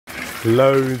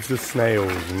Loads of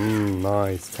snails.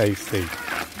 Nice, tasty.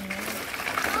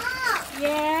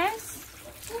 Yes.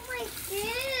 Oh, my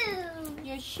shoes.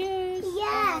 Your shoes.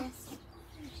 Yes.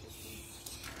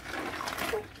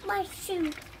 My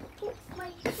shoe.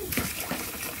 My shoe.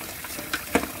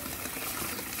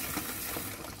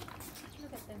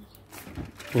 Look at them.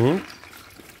 Mm-hmm.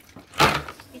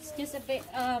 It's just a bit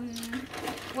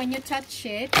when you touch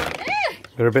it.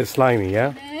 They're a bit slimy,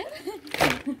 yeah?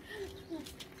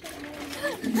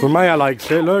 Maya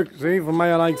likes it, look, see,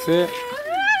 Maya likes it.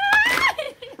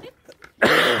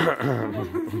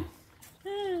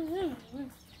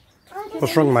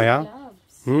 What's wrong, Maya?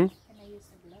 Hmm? Can I use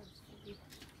the gloves?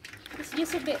 It's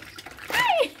just a bit.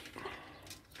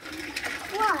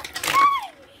 What?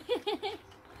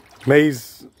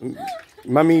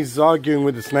 Mummy's arguing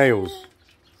with the snails.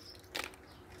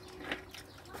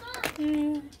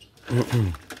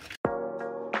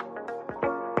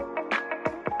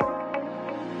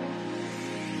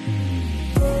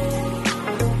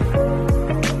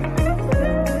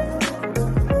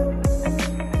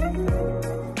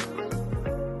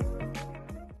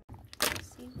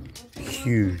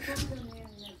 Huge.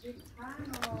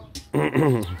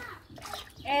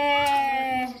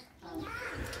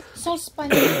 So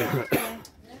spongy.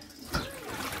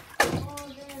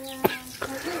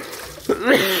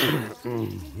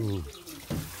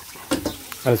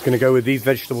 And it's going to go with these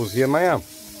vegetables here, Maya.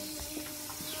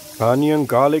 Onion,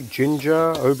 garlic,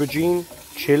 ginger, aubergine,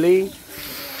 chili,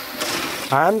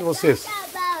 and what's this?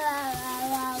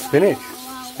 Spinach.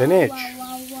 Spinach.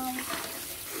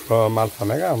 From Alpha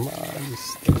Mega.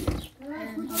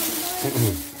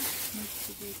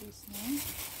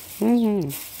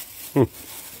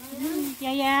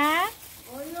 Yeah.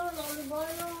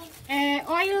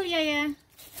 Oil, yeah.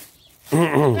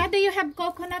 Why do you have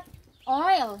coconut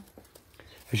oil?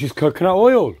 It's just coconut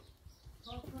oil.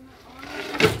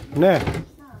 No.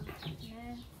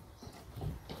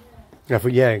 Yeah,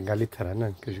 because you're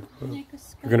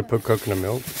going to put coconut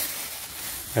milk.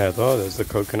 Yeah, there's the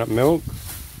coconut milk.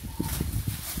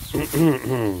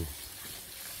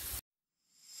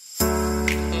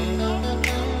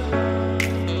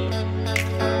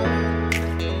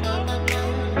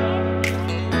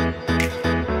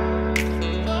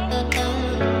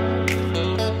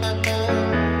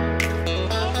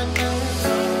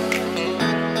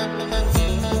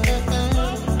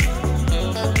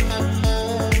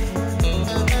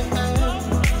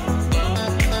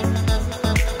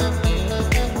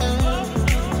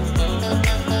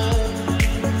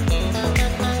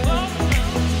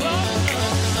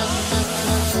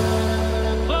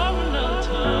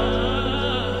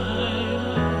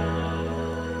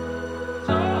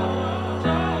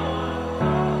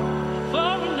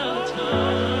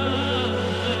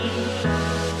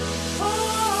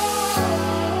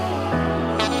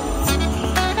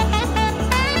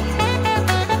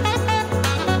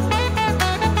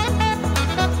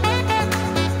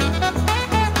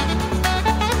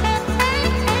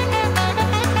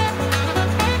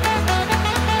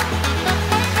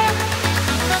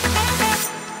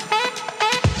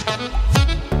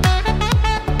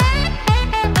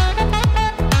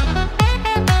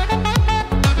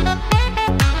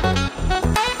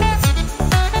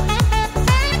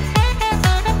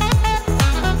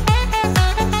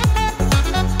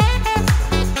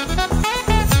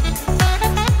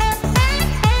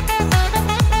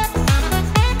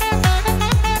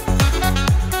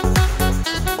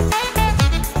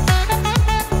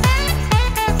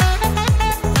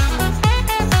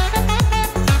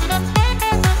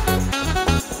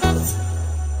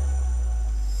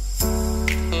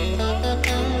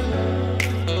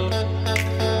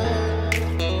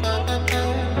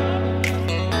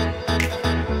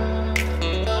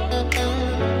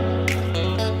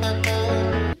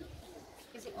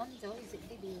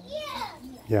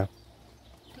 Yeah.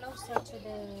 Closer to the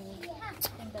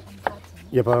thing that I'm cutting.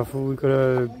 Yeah, but I thought we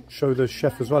gotta show the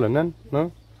chef as well, and then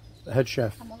no, the head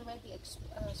chef. I'm already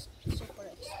super exposed, so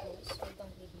I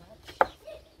don't need much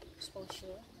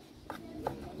exposure.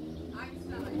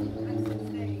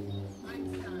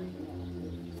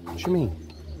 What do you mean?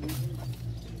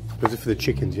 Was it for the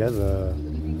chickens? Yeah, the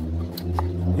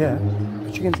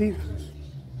chickens eat.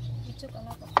 You took a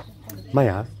lot of food.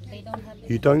 Maya, They don't have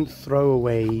you don't throw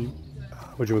away.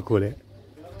 What do we call it?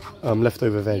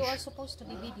 Leftover veg. You are supposed to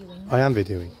be videoing. I am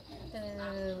videoing.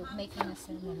 Making a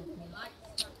sermon of me.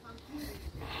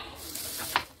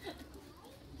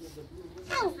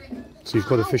 So you've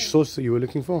got the fish sauce that you were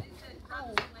looking for?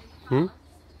 Hmm?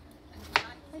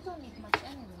 I don't need much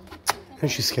anyway.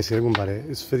 And she's kissing about it.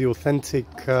 It's for the authentic.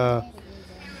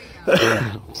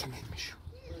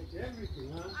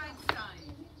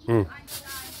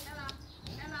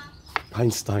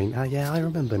 Einstein. Ah, yeah, I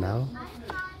remember now.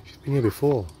 She's been here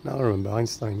before. Now I remember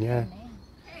Einstein, yeah.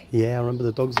 Yeah, I remember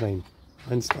the dog's name.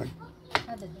 Einstein.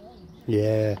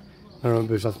 Yeah, I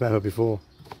remember I've met her before.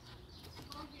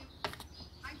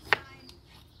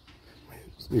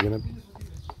 You're gonna...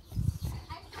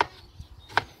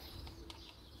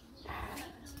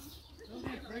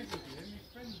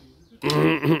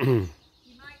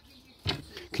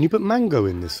 Can you put mango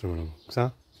in this one? It's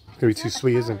gonna be too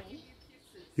sweet, isn't it?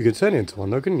 You could turn it into one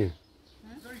though, couldn't you?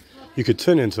 You could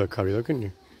turn it into a curry though, couldn't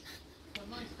you?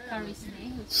 Curry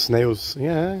snails. Snails,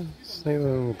 yeah.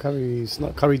 Snail curry,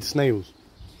 curried snails.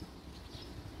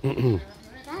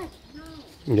 Dad,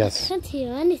 Yes. I can't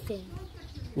hear anything.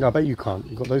 No, I bet you can't.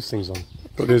 You've got those things on.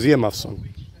 Got those earmuffs on.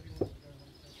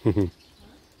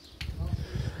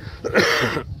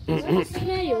 Snails?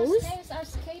 Snails are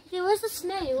escaping. There was a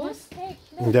snail. Escape.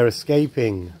 They're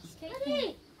escaping.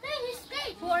 Escaping.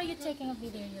 Who are you taking a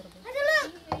video, Yoruba?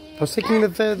 I was taking the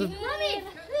Mommy,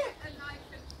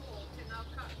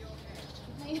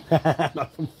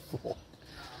 Not from four.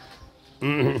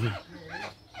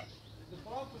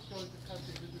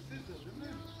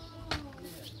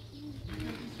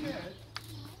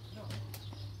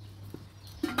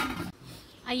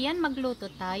 Ayan, magluto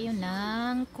tayo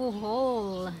ng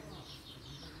kuhol.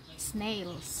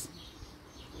 Snails.